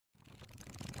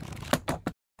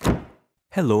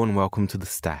Hello and welcome to The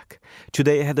Stack.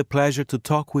 Today I had the pleasure to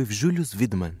talk with Julius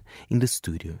Wiedemann in the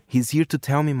studio. He's here to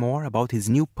tell me more about his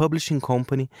new publishing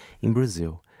company in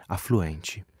Brazil,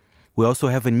 Afluente. We also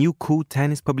have a new cool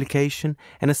tennis publication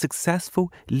and a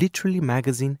successful literary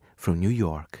magazine from New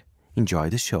York. Enjoy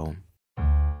the show.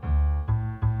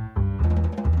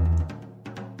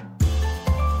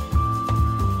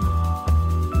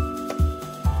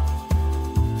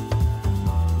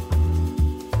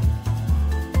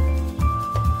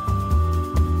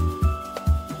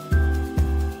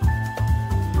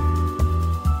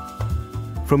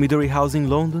 From Midori House in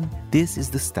London, this is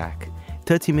The Stack,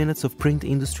 30 minutes of print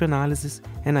industry analysis,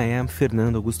 and I am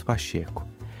Fernando Augusto Pacheco.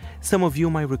 Some of you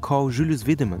might recall Julius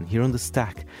Wiedemann here on The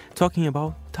Stack talking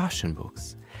about Taschen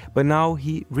books, but now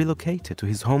he relocated to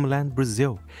his homeland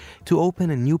Brazil to open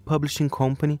a new publishing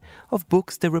company of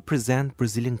books that represent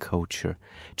Brazilian culture,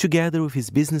 together with his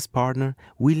business partner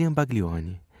William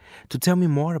Baglioni. To tell me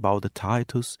more about the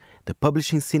titles, the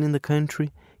publishing scene in the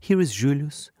country, here is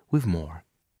Julius with more.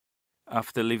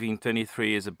 After living 23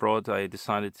 years abroad, I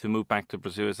decided to move back to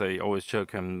Brazil. As I always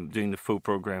joke, I'm doing the full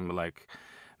program, like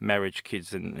marriage,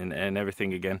 kids, and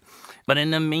everything again. But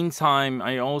in the meantime,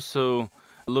 I also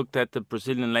looked at the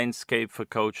Brazilian landscape for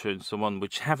culture and so on,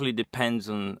 which heavily depends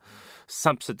on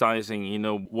subsidizing,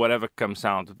 whatever comes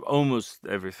out, almost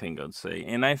everything, I'd say.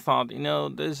 And I thought,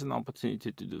 there's an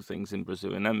opportunity to do things in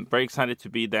Brazil. And I'm very excited to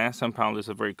be there. São Paulo is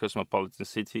a very cosmopolitan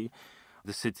city.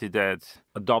 The city that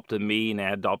adopted me, and I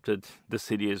adopted the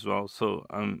city as well. So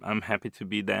I'm happy to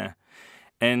be there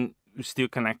and still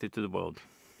connected to the world.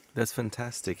 That's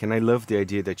fantastic. And I love the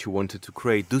idea that you wanted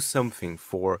to do something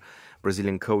for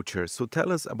Brazilian culture. So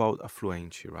tell us about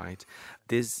Afluente, right?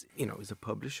 This, is a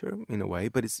publisher in a way,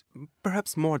 but it's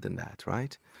perhaps more than that,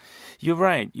 right? You're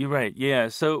right. Yeah.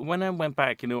 So when I went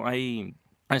back,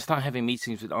 I started having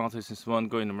meetings with artists and so on,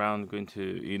 going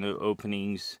to,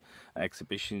 openings,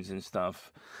 exhibitions and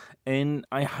stuff. And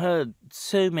I heard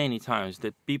so many times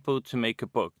that people, to make a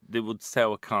book, they would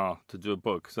sell a car to do a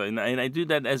book. So, and I do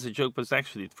that as a joke, but it's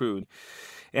actually true.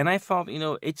 And I thought,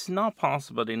 it's not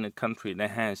possible in a country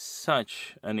that has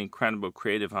such an incredible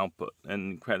creative output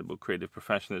and incredible creative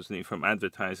professionalism, from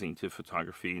advertising to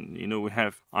photography. And, we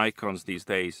have icons these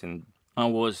days. And I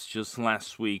was just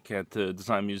last week at the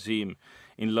Design Museum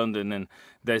in London, and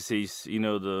there's these,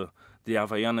 the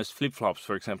Havaianas flip-flops,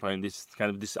 for example, in this kind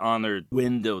of this honored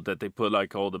window that they put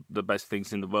like all the best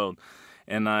things in the world.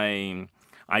 And I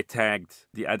tagged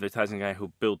the advertising guy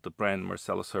who built the brand,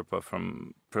 Marcelo Serpa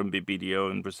from BBDO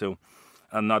in Brazil,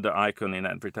 another icon in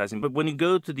advertising. But when you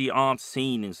go to the art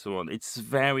scene and so on, it's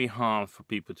very hard for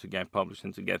people to get published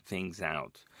and to get things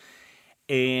out.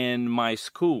 And my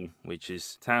school, which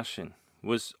is Taschen,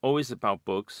 was always about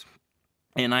books.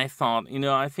 And I thought,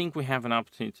 I think we have an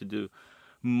opportunity to do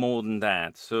more than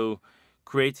that. So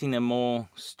creating a more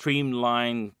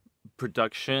streamlined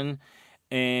production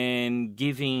and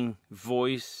giving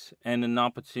voice and an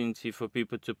opportunity for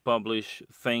people to publish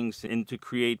things and to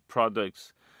create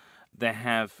products that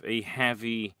have a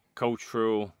heavy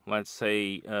cultural, let's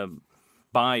say,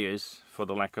 bias, for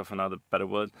the lack of another better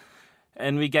word.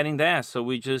 And we're getting there. So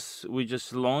we just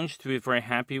launched. We're very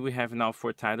happy. We have now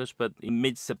 4 titles, but in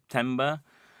mid-September,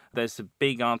 there's a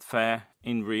big art fair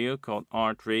in Rio called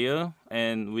Art Rio,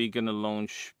 and we're going to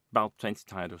launch about 20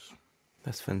 titles.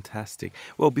 That's fantastic.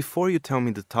 Well, before you tell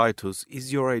me the titles,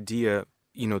 is your idea,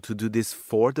 to do this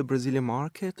for the Brazilian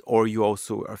market, or you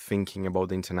also are thinking about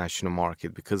the international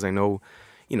market? Because I know,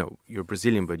 you're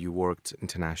Brazilian, but you worked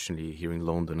internationally here in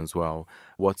London as well.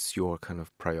 What's your kind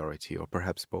of priority, or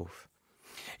perhaps both?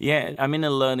 Yeah, I'm in a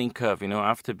learning curve.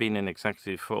 After being an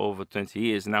executive for over 20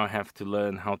 years, now I have to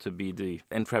learn how to be the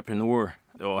entrepreneur,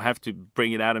 or have to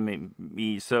bring it out of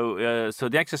me. So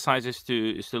the exercise is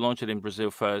to launch it in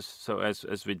Brazil first, so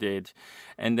as we did.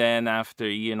 And then after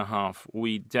a year and a half,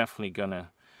 we definitely gonna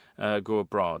go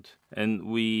abroad.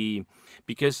 And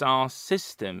because our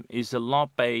system is a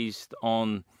lot based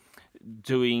on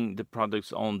doing the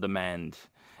products on demand.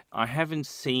 I haven't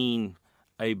seen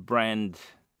a brand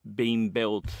being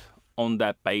built on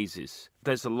that basis.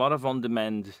 There's a lot of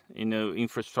on-demand,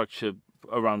 infrastructure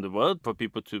around the world for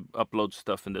people to upload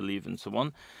stuff and they leave and so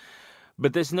on.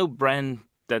 But there's no brand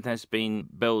that has been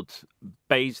built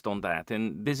based on that.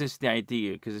 And this is the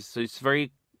idea, because it's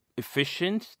very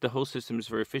efficient. The whole system is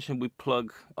very efficient. We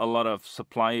plug a lot of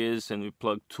suppliers and we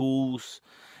plug tools.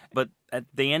 But at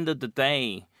the end of the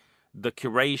day, the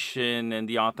curation and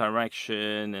the art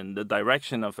direction and the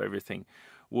direction of everything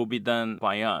will be done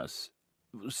by us.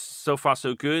 So far,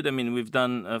 so good. I mean, we've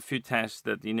done a few tests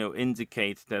that,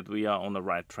 indicate that we are on the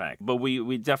right track. But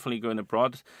we're definitely going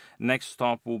abroad. Next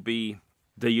stop will be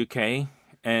the UK,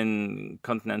 and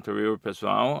continental Europe as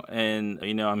well. And,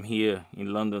 I'm here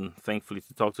in London, thankfully,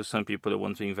 to talk to some people that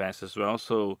want to invest as well.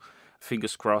 So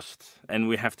fingers crossed. And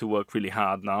we have to work really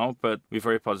hard now, but we're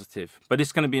very positive. But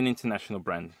it's going to be an international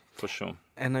brand for sure.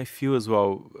 And I feel as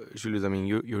well, Julius, I mean,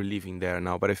 you're living there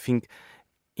now, but I think,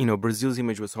 Brazil's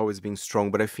image was always being strong,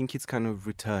 but I think it's kind of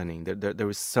returning. There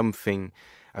is something.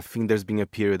 I think there's been a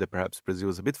period that perhaps Brazil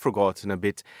was a bit forgotten,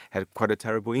 had quite a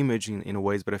terrible image in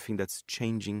ways, but I think that's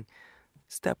changing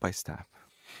step by step.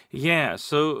 Yeah,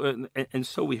 so and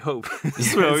so we hope.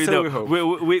 So we hope.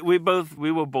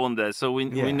 We were born there, so we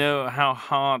know how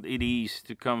hard it is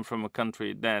to come from a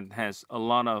country that has a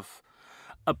lot of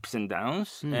ups and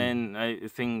downs, and I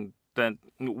think that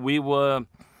we were.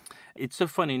 It's so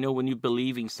funny, when you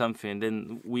believe in something,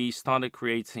 then we started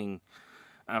creating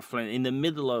Afluente in the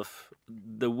middle of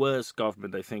the worst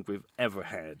government I think we've ever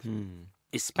had.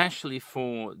 Especially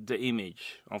for the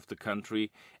image of the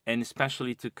country, and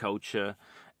especially to culture,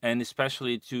 and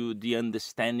especially to the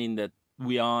understanding that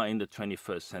we are in the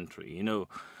 21st century,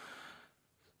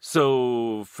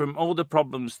 So from all the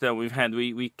problems that we've had,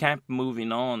 we kept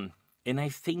moving on. And I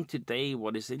think today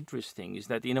what is interesting is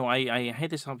that, I had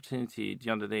this opportunity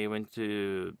the other day. I went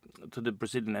to the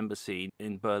Brazilian embassy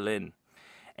in Berlin.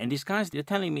 And these guys, they're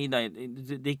telling me that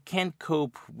they can't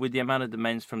cope with the amount of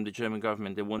demands from the German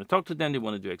government. They want to talk to them. They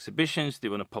want to do exhibitions. They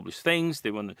want to publish things.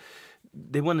 They want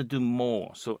to do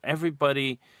more. So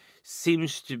everybody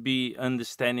seems to be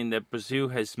understanding that Brazil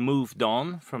has moved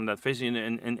on from that phase.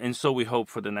 And so we hope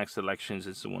for the next elections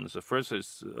and so on and so forth. So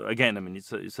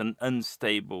it's an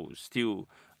still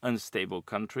unstable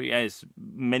country, as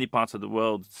many parts of the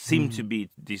world seem to be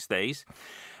these days.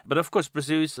 But of course,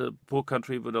 Brazil is a poor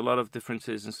country with a lot of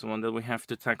differences and so on that we have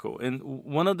to tackle. And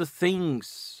one of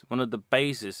the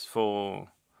bases for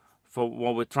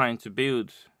what we're trying to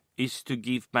build is to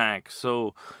give back.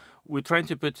 So we're trying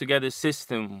to put together a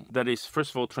system that is, first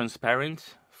of all,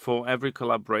 transparent for every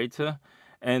collaborator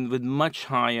and with much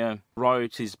higher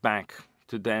royalties back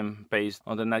to them based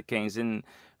on the net gains. And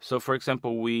so, for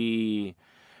example, we're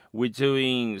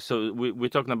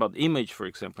talking about image, for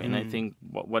example, and I think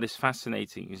what is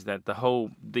fascinating is that the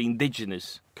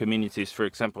indigenous communities, for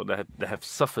example, that have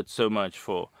suffered so much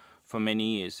for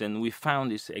many years, and we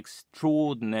found this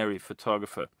extraordinary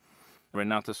photographer,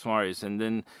 Renato Soares, and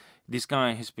then this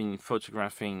guy has been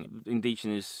photographing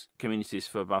indigenous communities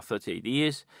for about 38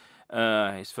 years.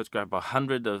 He's photographed about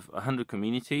 100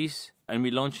 communities, and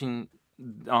we're launching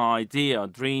our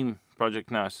dream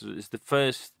project now. So it's the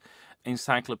first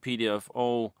encyclopedia of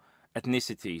all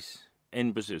ethnicities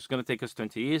in Brazil. It's going to take us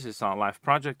 20 years. It's our life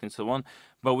project and so on.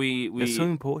 But it's so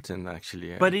important,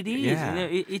 actually. But it is. Yeah.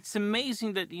 It's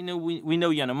amazing that we know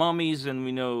Yanomamis and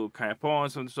we know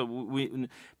Kayapos, and so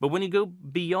but when you go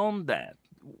beyond that,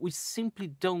 we simply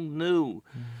don't know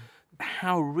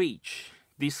how rich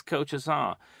these cultures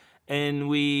are.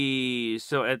 And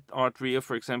so at Art Rio,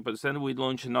 for example, we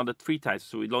launched another 3 titles.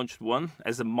 So we launched one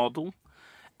as a model,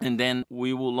 and then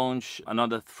we will launch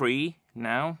another 3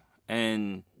 now.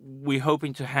 And we're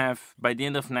hoping to have, by the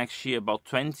end of next year, about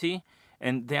 20.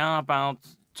 And there are about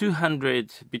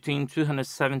between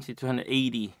 270,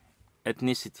 280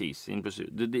 ethnicities in Brazil.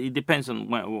 It depends on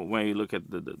where you look at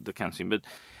the country,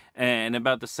 and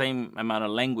about the same amount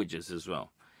of languages as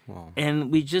well. Wow.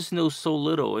 And we just know so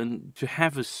little, and to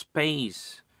have a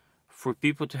space for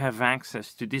people to have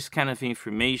access to this kind of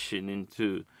information and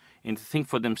to think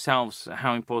for themselves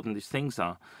how important these things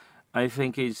are, I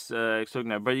think is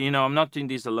extraordinary. But I'm not doing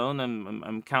this alone.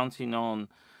 I'm counting on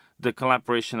the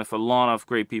collaboration of a lot of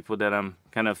great people that I'm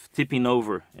kind of tipping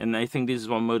over, and I think this is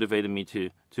what motivated me to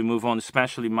move on,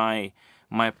 especially my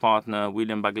partner,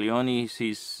 William Baglioni.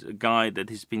 He's a guy that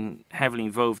has been heavily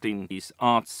involved in this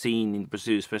art scene in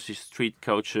Brazil, especially street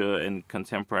culture and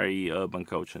contemporary urban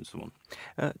culture and so on.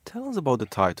 Tell us about the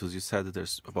titles. You said that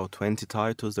there's about 20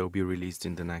 titles that will be released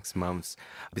in the next months.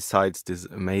 Besides this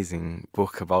amazing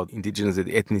book about indigenous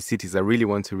ethnicities, I really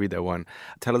want to read that one.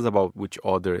 Tell us about which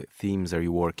other themes are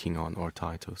you working on or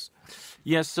titles?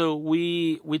 Yeah, so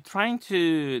we're trying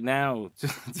to now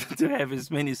to have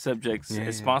as many subjects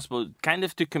as possible, kind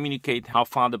of to communicate how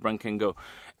far the brand can go.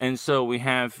 And so we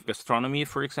have gastronomy,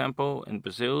 for example, in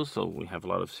Brazil. So we have a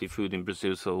lot of seafood in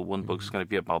Brazil. So one book is going to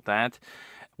be about that.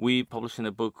 We publishing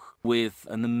a book with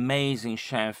an amazing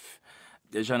chef,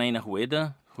 Janaína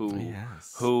Rueda,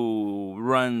 who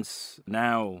runs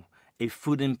now a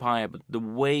food empire, but the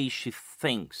way she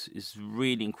thinks is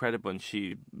really incredible. And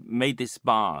she made this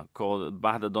bar called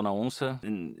Bar da Dona Onça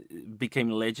and it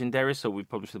became legendary. So we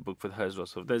published a book with her as well.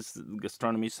 So that's the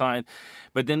gastronomy side.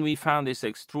 But then we found this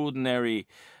extraordinary,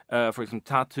 for example,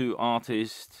 tattoo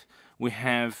artist We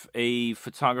have a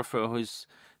photographer who's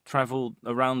traveled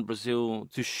around Brazil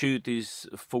to shoot these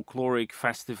folkloric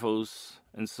festivals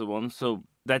and so on. So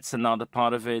that's another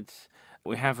part of it.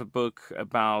 We have a book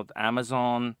about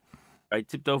Amazon. I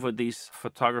tipped over this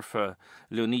photographer,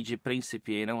 Leonide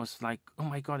Principe, and I was like, oh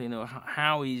my God,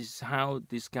 how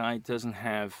this guy doesn't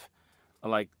have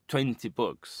like 20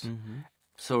 books.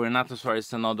 So Renato Soares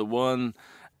is another one.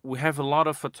 We have a lot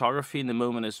of photography in the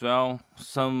moment as well,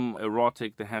 some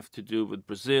erotic that have to do with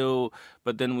Brazil,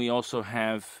 but then we also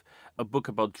have a book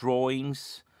about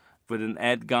drawings with an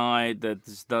ad guide that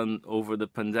is done over the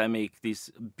pandemic,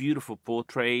 these beautiful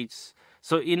portraits.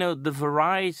 So, the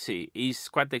variety is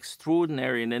quite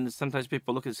extraordinary. And then sometimes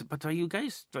people look and say, but are you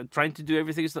guys trying to do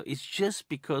everything? It's just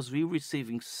because we're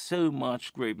receiving so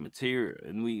much great material,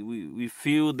 and we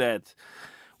feel that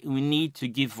we need to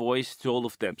give voice to all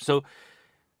of them. So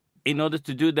in order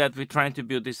to do that, we're trying to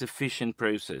build this efficient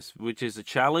process, which is a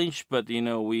challenge, but,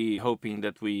 we hoping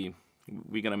that we're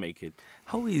going to make it.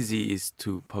 How easy is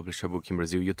to publish a book in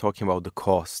Brazil? You're talking about the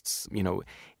costs,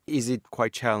 Is it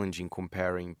quite challenging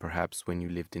comparing perhaps when you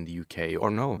lived in the UK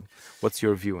or no? What's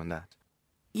your view on that?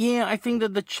 Yeah, I think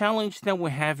that the challenge that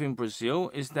we have in Brazil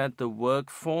is that the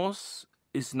workforce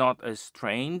is not as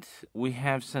trained. We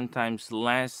have sometimes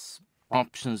less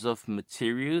options of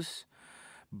materials.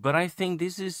 But I think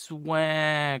this is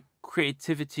where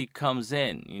creativity comes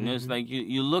in. It's like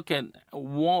you look at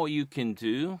what you can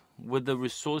do with the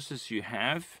resources you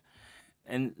have.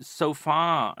 And so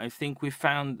far, I think we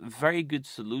found very good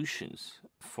solutions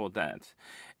for that.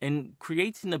 And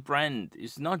creating a brand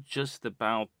is not just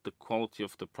about the quality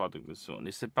of the product and so on.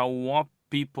 It's about what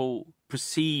people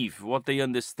perceive, what they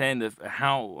understand of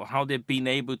how they've been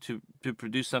able to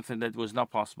produce something that was not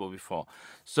possible before.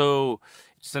 So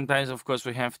sometimes, of course,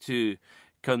 we have to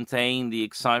contain the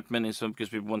excitement and so on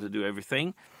because we want to do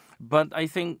everything. But I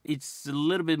think it's a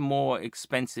little bit more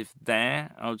expensive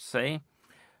there, I would say,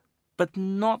 but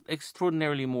not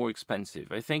extraordinarily more expensive.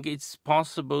 I think it's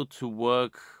possible to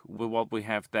work with what we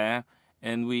have there.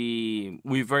 And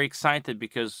we're very excited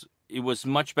because it was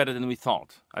much better than we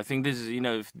thought. I think this is,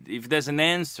 if there's an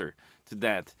answer to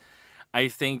that, I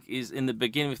think is in the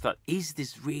beginning we thought, is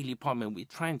this really possible? We're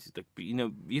trying to,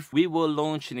 if we were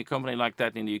launching a company like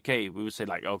that in the UK, we would say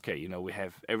like, okay, we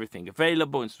have everything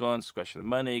available and so on. It's a question of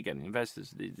money, getting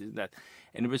investors, this, that.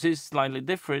 And Brazil is slightly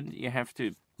different. You have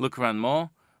to look around more,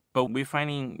 but we're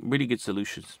finding really good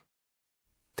solutions.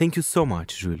 Thank you so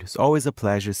much, Julius. Always a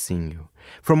pleasure seeing you.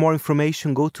 For more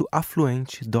information, go to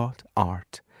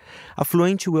afluente.art.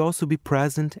 Afluente will also be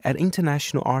present at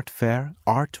International Art Fair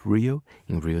Art Rio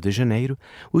in Rio de Janeiro,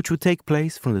 which will take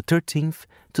place from the 13th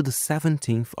to the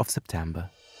 17th of September.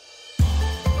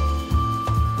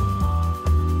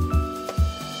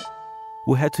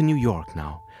 We head to New York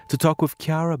now to talk with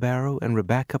Chiara Barrow and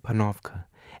Rebecca Panofka,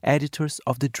 editors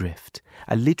of The Drift,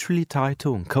 a literary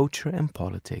title on culture and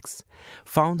politics.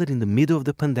 Founded in the middle of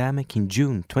the pandemic in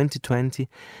June 2020,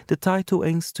 the title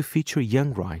aims to feature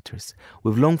young writers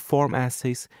with long-form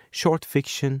essays, short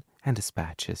fiction, and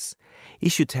dispatches.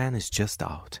 Issue 10 is just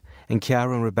out, and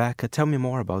Chiara and Rebecca tell me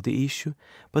more about the issue.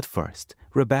 But first,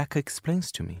 Rebecca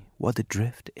explains to me what The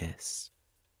Drift is.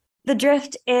 The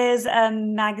Drift is a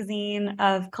magazine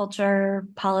of culture,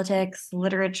 politics,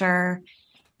 literature.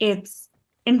 It's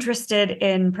interested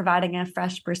in providing a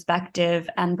fresh perspective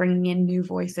and bringing in new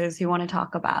voices who want to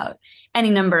talk about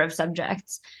any number of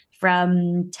subjects,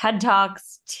 from TED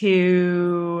Talks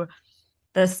to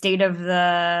the state of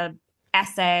the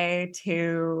essay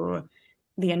to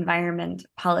the environment,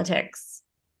 politics,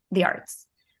 the arts.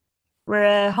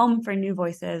 We're a home for new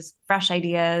voices, fresh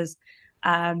ideas,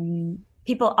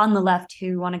 people on the left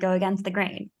who want to go against the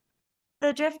grain.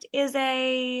 The Drift is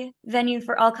a venue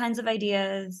for all kinds of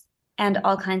ideas and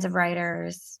all kinds of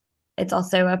writers. It's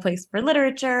also a place for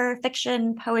literature,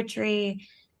 fiction, poetry,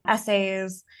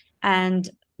 essays, and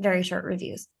very short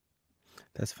reviews.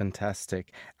 That's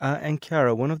fantastic. And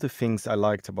Chiara, one of the things I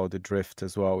liked about The Drift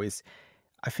as well is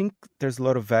I think there's a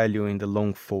lot of value in the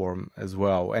long form as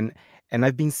well. And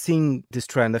I've been seeing this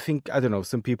trend. I don't know,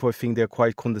 some people, I think they're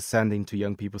quite condescending to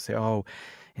young people, say, oh,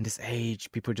 in this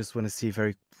age, people just want to see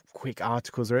very quick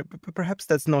articles. But perhaps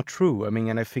that's not true. I mean,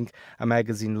 and I think a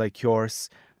magazine like yours,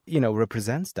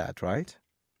 represents that, right?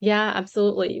 Yeah,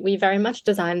 absolutely. We very much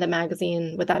designed the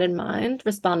magazine with that in mind,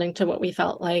 responding to what we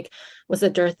felt like was a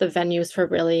dearth of venues for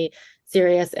really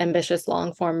serious, ambitious,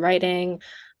 long-form writing,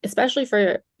 especially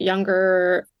for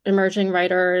younger emerging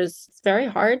writers. It's very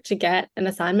hard to get an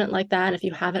assignment like that. If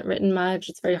you haven't written much,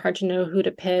 it's very hard to know who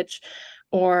to pitch,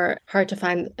 or hard to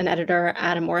find an editor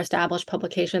at a more established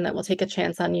publication that will take a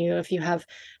chance on you if you have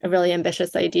a really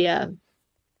ambitious idea.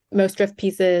 Most drift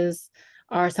pieces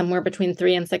are somewhere between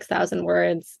 3,000 and 6,000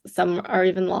 words. Some are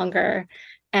even longer.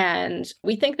 And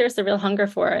we think there's a real hunger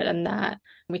for it, and that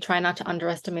we try not to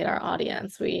underestimate our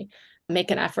audience. We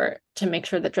make an effort to make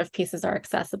sure that drift pieces are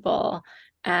accessible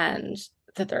and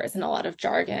that there isn't a lot of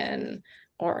jargon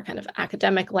or kind of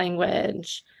academic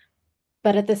language.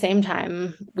 But at the same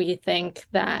time, we think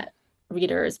that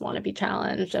readers want to be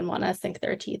challenged and want to sink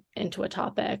their teeth into a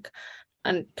topic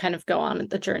and kind of go on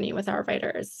the journey with our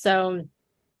writers. So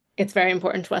it's very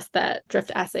important to us that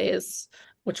drift essays,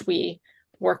 which we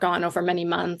work on over many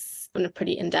months in a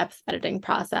pretty in-depth editing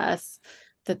process,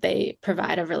 that they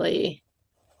provide a really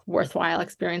worthwhile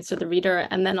experience to the reader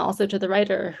and then also to the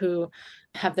writer, who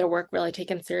have their work really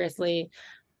taken seriously,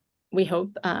 we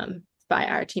hope, by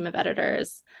our team of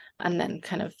editors, and then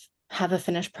kind of have a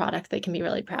finished product they can be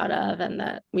really proud of and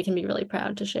that we can be really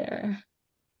proud to share.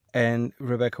 And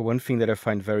Rebecca, one thing that I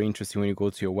find very interesting when you go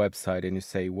to your website and you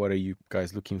say, what are you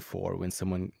guys looking for when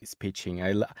someone is pitching?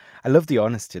 I love the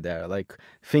honesty there, like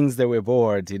things that we're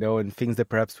bored, and things that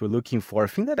perhaps we're looking for. I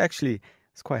think that actually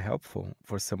is quite helpful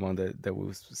for someone that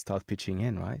will start pitching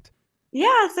in, right?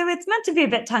 Yeah, so it's meant to be a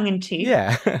bit tongue-in-cheek,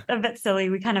 yeah. a bit silly.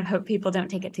 We kind of hope people don't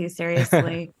take it too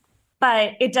seriously.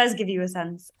 But it does give you a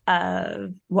sense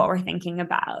of what we're thinking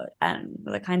about and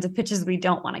the kinds of pitches we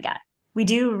don't want to get. We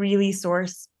do really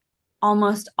source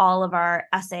almost all of our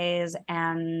essays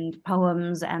and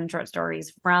poems and short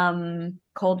stories from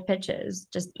cold pitches,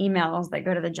 just emails that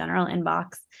go to the general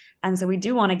inbox. And so we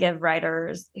do want to give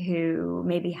writers who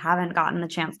maybe haven't gotten the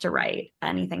chance to write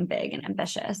anything big and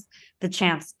ambitious the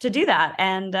chance to do that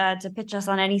and to pitch us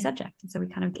on any subject. And so we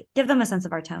kind of give them a sense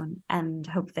of our tone and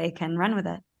hope they can run with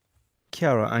it.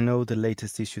 Chiara, I know the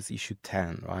latest issue is issue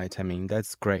 10, right? I mean,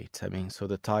 that's great. I mean, so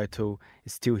the title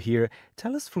is still here.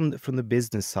 Tell us from the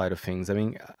business side of things. I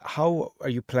mean, how are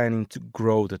you planning to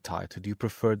grow the title? Do you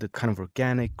prefer the kind of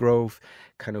organic growth,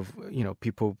 kind of,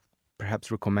 people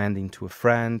perhaps recommending to a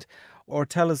friend? Or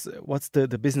tell us, what's the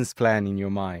business plan in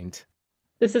your mind?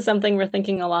 This is something we're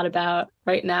thinking a lot about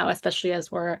right now, especially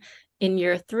as we're in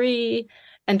year 3,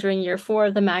 entering year 4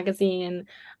 of the magazine.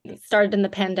 It started in the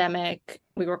pandemic.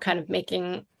 We were kind of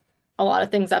making a lot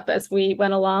of things up as we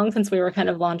went along, since we were kind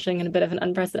of launching in a bit of an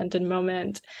unprecedented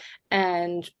moment.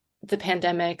 And the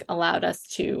pandemic allowed us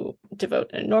to devote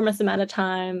an enormous amount of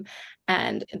time.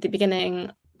 And at the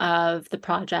beginning of the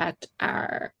project,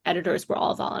 our editors were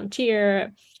all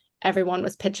volunteer. Everyone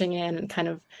was pitching in and kind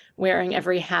of wearing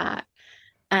every hat.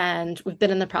 And we've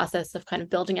been in the process of kind of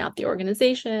building out the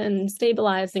organization,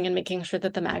 stabilizing, and making sure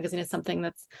that the magazine is something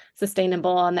that's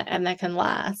sustainable and that can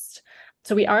last.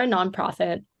 So we are a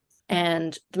nonprofit,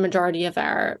 and the majority of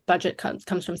our budget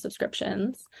comes from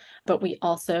subscriptions, but we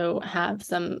also have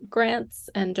some grants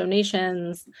and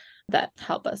donations that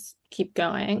help us keep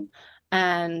going.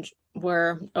 And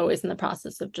we're always in the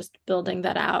process of just building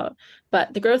that out.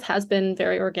 But the growth has been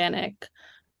very organic.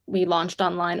 We launched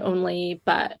online only,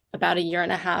 but about a year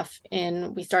and a half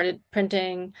in, we started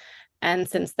printing. And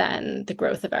since then, the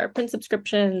growth of our print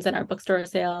subscriptions and our bookstore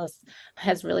sales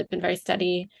has really been very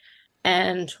steady.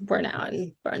 And we're now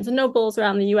in Barnes & Nobles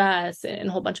around the US and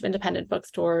a whole bunch of independent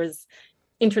bookstores.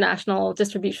 International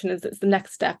distribution is the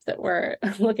next step that we're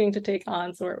looking to take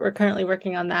on. So we're currently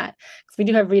working on that, because we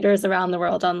do have readers around the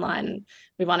world online.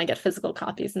 We want to get physical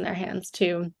copies in their hands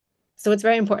too. So it's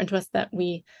very important to us that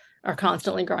we are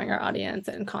constantly growing our audience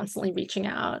and constantly reaching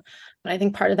out. And I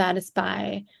think part of that is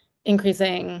by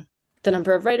increasing the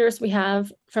number of writers we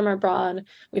have from abroad.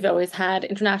 We've always had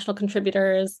international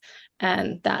contributors,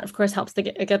 and that, of course, helps to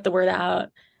get the word out.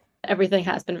 Everything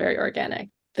has been very organic.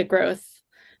 The growth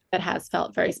that has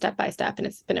felt very step by step, and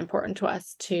it's been important to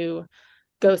us to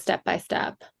go step by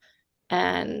step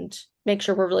and make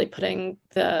sure we're really putting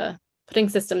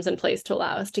systems in place to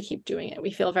allow us to keep doing it.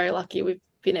 We feel very lucky we've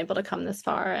been able to come this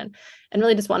far, and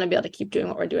really just want to be able to keep doing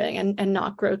what we're doing and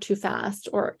not grow too fast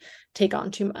or take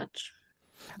on too much.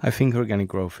 I think organic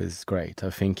growth is great.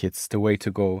 I think it's the way to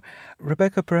go.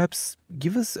 Rebecca, perhaps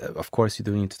give us, of course, you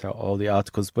don't need to tell all the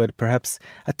articles, but perhaps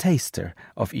a taster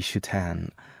of issue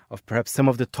 10, of perhaps some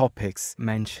of the topics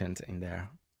mentioned in there.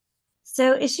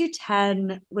 So issue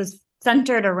 10 was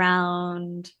centered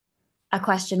around a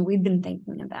question we've been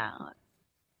thinking about,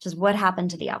 which is what happened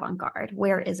to the avant-garde?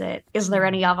 Where is it? Is there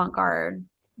any avant-garde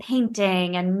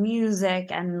painting and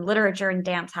music and literature and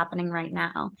dance happening right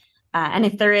now? And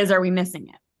if there is, are we missing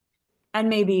it? And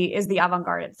maybe is the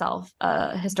avant-garde itself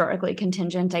a historically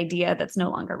contingent idea that's no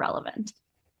longer relevant?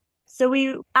 So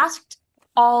we asked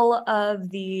all of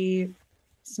the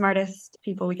smartest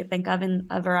people we could think of in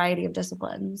a variety of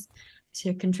disciplines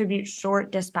to contribute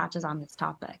short dispatches on this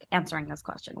topic, answering this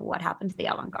question: what happened to the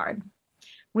avant-garde?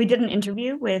 We did an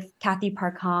interview with Kathy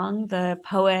Park Hong, the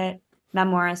poet,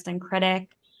 memoirist, and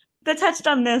critic, that touched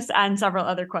on this and several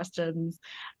other questions.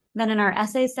 Then in our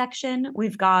essay section,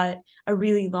 we've got a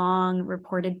really long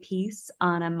reported piece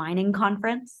on a mining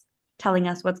conference telling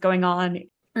us what's going on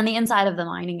the inside of the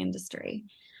mining industry.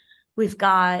 We've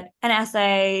got an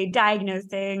essay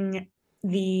diagnosing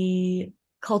the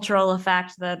cultural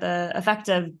effect, the effect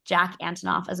of Jack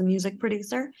Antonoff as a music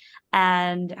producer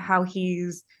and how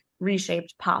he's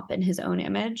reshaped pop in his own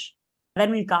image. Then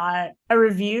we've got a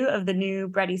review of the new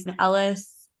Bret Easton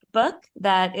Ellis book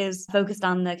that is focused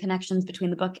on the connections between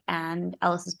the book and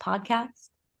Ellis's podcast.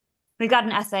 We've got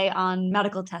an essay on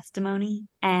medical testimony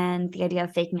and the idea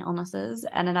of faking illnesses,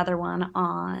 and another one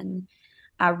on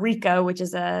RICO, which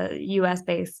is a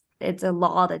US-based, it's a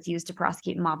law that's used to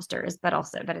prosecute mobsters, but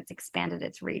also that it's expanded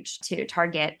its reach to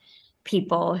target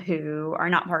people who are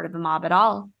not part of the mob at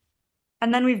all.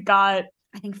 And then we've got,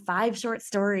 I think, 5 short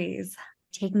stories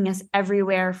taking us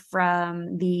everywhere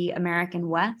from the American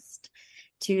West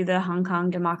to the Hong Kong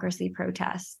democracy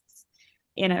protests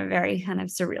in a very kind of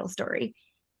surreal story.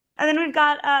 And then we've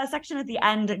got a section at the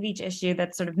end of each issue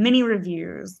that's sort of mini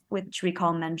reviews, which we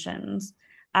call mentions,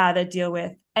 that deal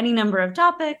with any number of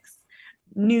topics,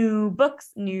 new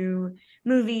books, new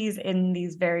movies in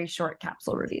these very short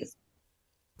capsule reviews.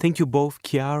 Thank you both,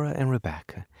 Chiara and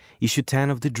Rebecca. Issue 10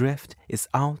 of The Drift is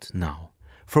out now.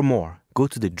 For more, go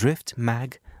to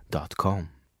thedriftmag.com.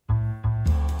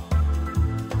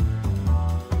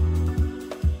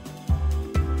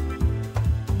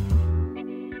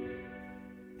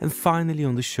 And finally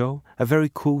on the show, a very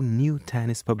cool new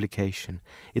tennis publication.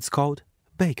 It's called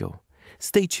Bagel.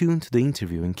 Stay tuned to the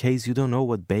interview in case you don't know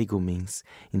what bagel means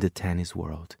in the tennis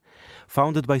world.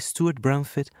 Founded by Stuart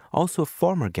Brumfitt, also a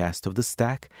former guest of The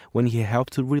Stack when he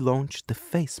helped to relaunch The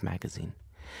Face magazine.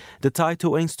 The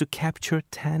title aims to capture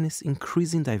tennis'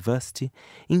 increasing diversity,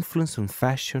 influence on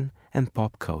fashion and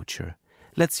pop culture.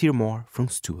 Let's hear more from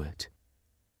Stuart.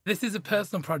 This is a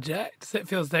personal project, so it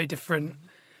feels very different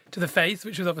to The Face,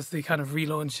 which was obviously kind of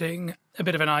relaunching a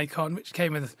bit of an icon, which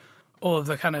came with all of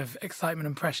the kind of excitement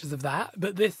and pressures of that.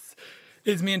 But this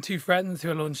is me and 2 friends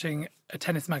who are launching a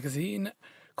tennis magazine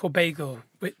called Bagel,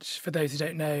 which, for those who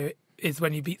don't know, is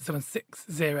when you beat someone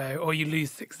 6-0 or you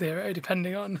lose 6-0,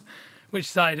 depending on which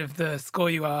side of the score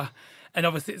you are. And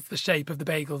obviously it's the shape of the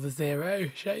bagel, the 0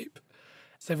 shape.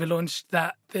 So we launched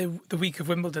that the week of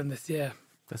Wimbledon this year.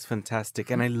 That's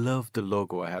fantastic. And I love the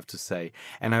logo, I have to say.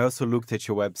 And I also looked at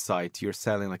your website. You're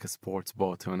selling like a sports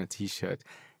bottle and a t-shirt.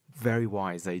 Very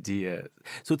wise idea.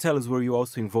 So tell us, were you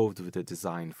also involved with the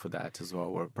design for that as well,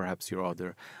 or perhaps your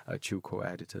other two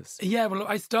co-editors? Yeah, well,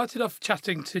 I started off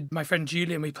chatting to my friend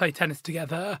Julian. We play tennis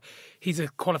together. He's a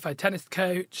qualified tennis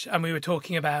coach, and we were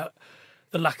talking about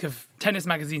the lack of tennis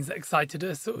magazines that excited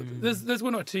us. So there's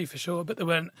 1 or 2 for sure, but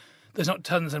there's not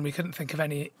tons, and we couldn't think of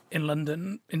any in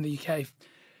London, in the UK.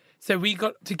 So we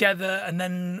got together, and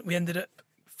then we ended up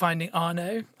finding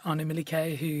Arno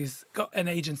Milike, who's got an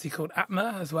agency called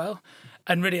Atma as well.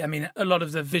 And really, I mean, a lot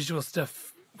of the visual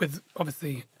stuff with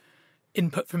obviously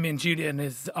input from me and Julian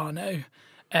is Arno.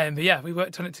 But yeah, we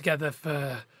worked on it together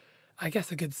for, I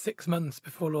guess, a good 6 months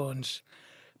before launch.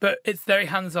 But it's very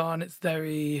hands-on, it's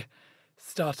very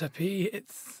startup-y.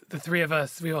 It's the 3 of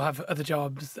us, we all have other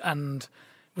jobs, and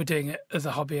we're doing it as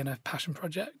a hobby and a passion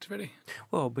project, really.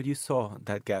 Well, but you saw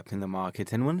that gap in the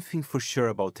market. And one thing for sure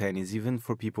about tennis, even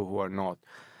for people who are not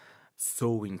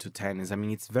so into tennis, I mean,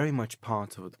 it's very much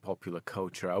part of the popular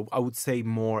culture. I would say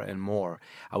more and more.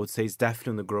 I would say it's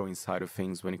definitely on the growing side of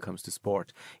things when it comes to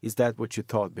sport. Is that what you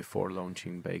thought before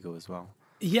launching Bagel as well?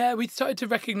 Yeah, we started to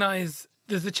recognise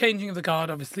there's a changing of the guard,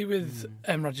 obviously, with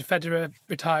Roger Federer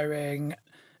retiring.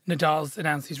 Nadal's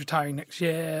announced he's retiring next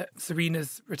year.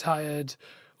 Serena's retired.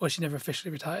 Well, she never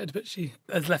officially retired, but she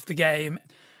has left the game.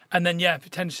 And then, yeah,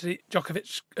 potentially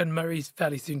Djokovic and Murray's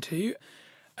fairly soon too.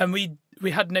 And we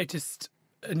had noticed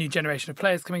a new generation of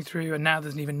players coming through, and now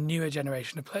there's an even newer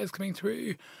generation of players coming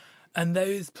through. And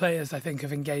those players, I think,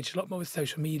 have engaged a lot more with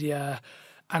social media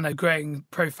and are growing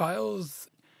profiles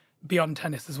beyond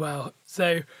tennis as well.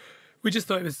 So we just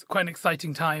thought it was quite an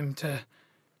exciting time to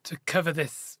cover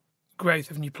this growth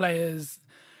of new players.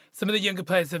 Some of the younger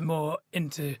players are more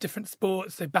into different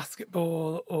sports, so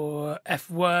basketball or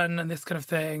F1 and this kind of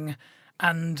thing.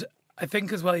 And I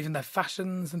think as well, even their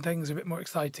fashions and things are a bit more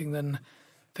exciting than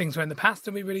things were in the past.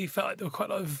 And we really felt like there were quite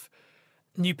a lot of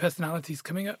new personalities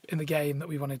coming up in the game that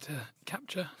we wanted to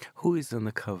capture. Who is on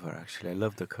the cover, actually? I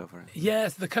love the cover.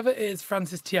 Yes, the cover is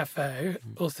Francis Tiafoe,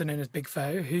 also known as Big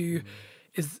Foe, who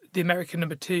is the American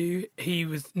number 2. He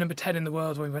was number 10 in the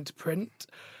world when we went to print.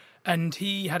 And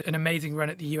he had an amazing run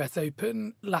at the US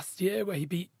Open last year where he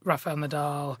beat Rafael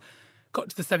Nadal, got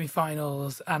to the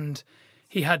semi-finals, and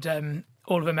he had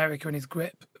all of America in his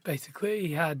grip, basically.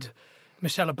 He had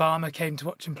Michelle Obama came to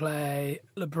watch him play.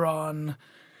 LeBron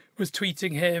was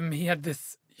tweeting him. He had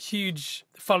this huge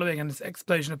following and this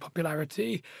explosion of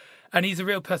popularity. And he's a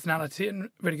real personality and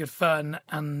really good fun.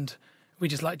 And we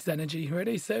just liked his energy,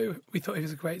 really. So we thought he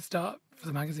was a great start for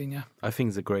the magazine, yeah. I think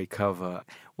it's a great cover.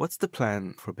 What's the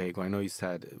plan for Bagel? I know you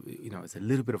said, it's a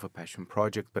little bit of a passion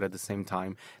project, but at the same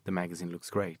time, the magazine looks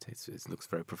great. It looks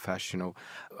very professional.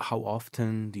 How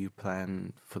often do you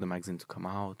plan for the magazine to come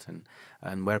out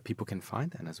and where people can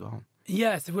find it as well?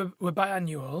 Yeah, so we're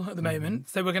biannual at the moment.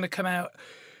 So we're going to come out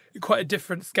quite a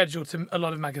different schedule to a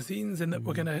lot of magazines in that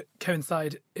we're going to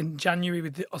coincide in January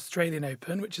with the Australian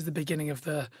Open, which is the beginning of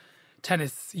the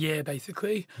tennis year,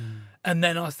 basically. And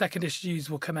then our second issues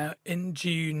will come out in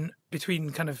June between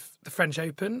kind of the French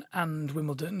Open and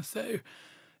Wimbledon. So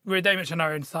we're very much on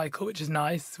our own cycle, which is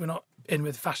nice. We're not in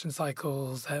with fashion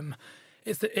cycles.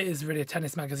 It is really a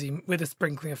tennis magazine with a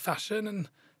sprinkling of fashion and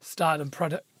style and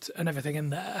product and everything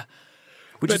in there.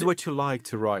 Which is what you like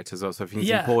to write as well. So I think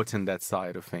it's important, that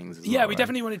side of things as well. We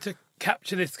definitely wanted to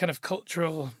capture this kind of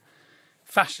cultural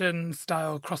fashion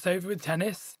style crossover with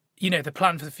tennis. The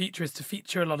plan for the future is to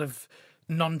feature a lot of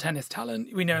non-tennis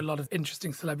talent. We know a lot of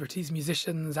interesting celebrities,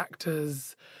 musicians,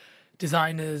 actors,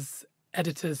 designers,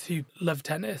 editors who love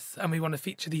tennis, and we want to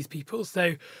feature these people.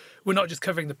 So we're not just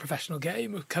covering the professional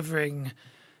game, we're covering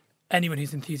anyone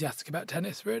who's enthusiastic about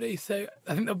tennis, really. So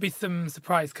I think there'll be some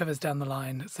surprise covers down the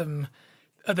line, some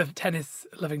other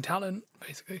tennis-loving talent,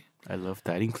 basically. I love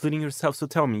that, including yourself. So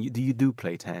tell me, do you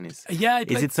play tennis? Yeah,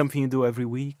 Is it something you do every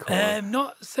week? Or?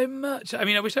 Not so much. I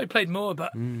mean, I wish I played more,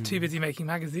 but too busy making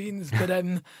magazines. But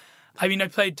I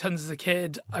played tons as a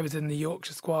kid. I was in the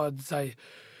Yorkshire squads. I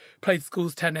played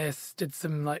schools tennis, did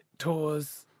some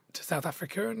tours to South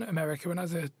Africa and America when I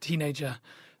was a teenager.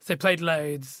 So I played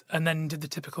loads, and then did the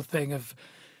typical thing of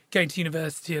going to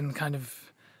university and kind of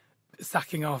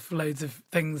sacking off loads of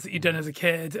things that you'd done as a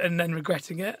kid and then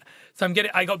regretting it. So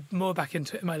I got more back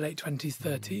into it in my late 20s,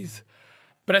 30s.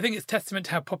 But I think it's testament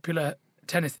to how popular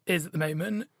tennis is at the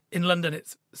moment. In London,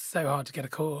 it's so hard to get a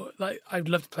court. I'd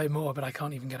love to play more, but I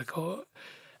can't even get a court.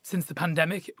 Since the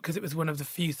pandemic, because it was one of the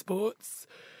few sports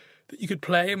that you could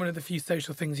play and one of the few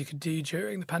social things you could do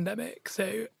during the pandemic.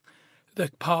 So the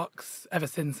parks ever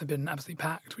since have been absolutely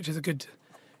packed, which is good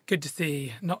to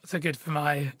see. Not so good for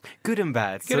my... Good and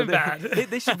bad. Bad.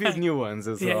 They should build new ones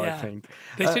as well, I think.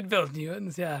 They should build new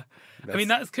ones, yeah. I mean,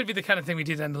 that could be the kind of thing we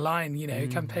do down the line,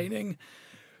 campaigning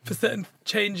for certain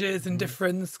changes and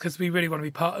difference, because we really want to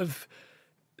be part of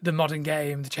the modern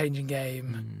game, the changing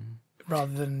game,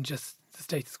 rather than just the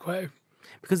status quo.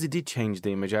 Because it did change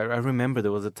the image. I remember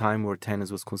there was a time where tennis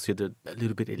was considered a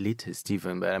little bit elitist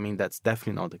even, but I mean, that's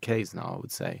definitely not the case now, I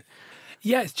would say.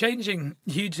 Yeah, it's changing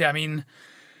hugely. I mean,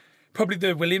 probably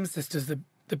the Williams sisters, the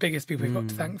biggest people we've got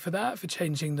to thank for that, for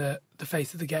changing the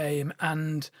face of the game.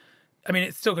 And I mean,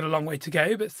 it's still got a long way to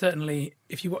go, but certainly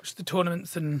if you watch the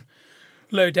tournaments and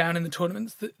low down in the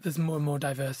tournaments, there's more and more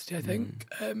diversity, I think.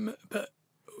 But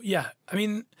yeah, I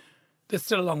mean, there's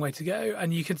still a long way to go,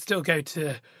 and you can still go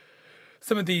to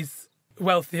some of these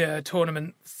wealthier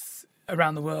tournaments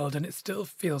around the world and it still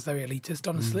feels very elitist,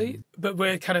 honestly. But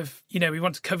we're kind of, we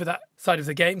want to cover that side of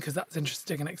the game because that's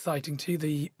interesting and exciting too.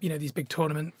 These big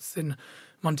tournaments in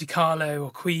Monte Carlo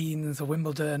or Queens or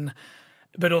Wimbledon,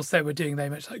 but also we're doing very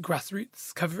much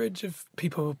grassroots coverage of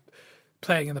people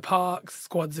playing in the parks,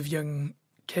 squads of young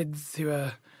kids who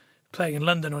are playing in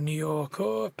London or New York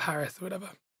or Paris or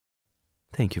whatever.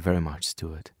 Thank you very much,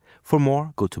 Stuart. For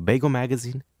more, go to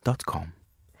bagelmagazine.com.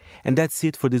 And that's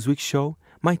it for this week's show.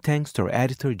 My thanks to our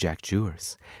editor, Jack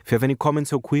Jewers. If you have any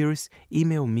comments or queries,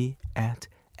 email me at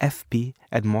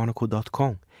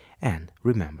fp@monaco.com. And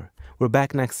remember, we're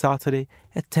back next Saturday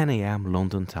at 10 a.m.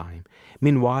 London time.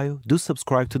 Meanwhile, do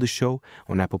subscribe to the show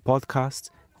on Apple Podcasts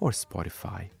or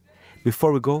Spotify.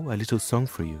 Before we go, a little song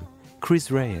for you. Chris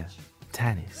Rea,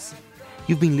 Tennis.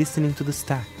 You've been listening to The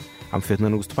Stack. I'm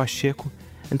Fernando Augusto Pacheco.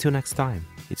 Until next time,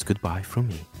 it's goodbye from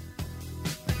me.